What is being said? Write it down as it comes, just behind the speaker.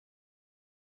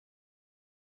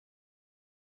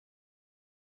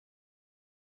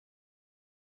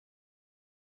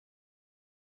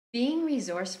Being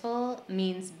resourceful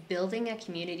means building a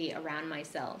community around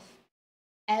myself.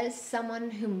 As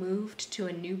someone who moved to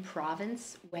a new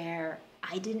province where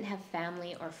I didn't have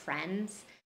family or friends,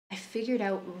 I figured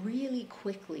out really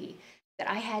quickly that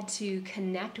I had to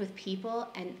connect with people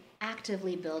and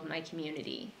actively build my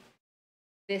community.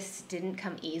 This didn't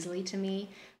come easily to me.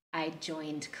 I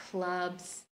joined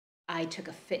clubs, I took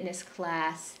a fitness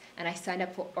class, and I signed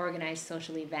up for organized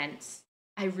social events.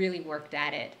 I really worked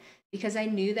at it because I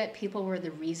knew that people were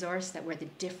the resource that were the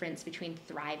difference between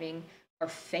thriving or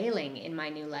failing in my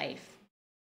new life.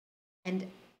 And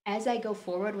as I go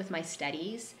forward with my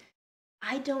studies,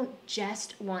 I don't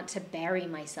just want to bury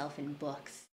myself in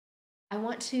books. I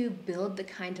want to build the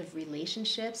kind of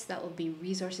relationships that will be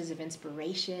resources of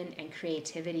inspiration and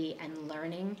creativity and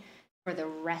learning for the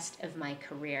rest of my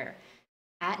career.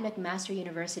 At McMaster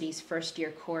University's first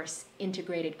year course,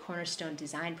 Integrated Cornerstone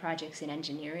Design Projects in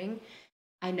Engineering,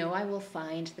 I know I will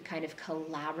find the kind of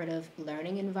collaborative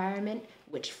learning environment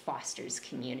which fosters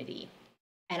community.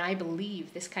 And I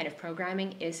believe this kind of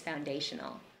programming is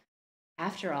foundational.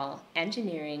 After all,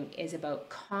 engineering is about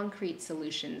concrete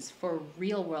solutions for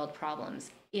real world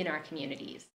problems in our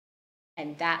communities.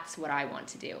 And that's what I want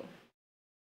to do.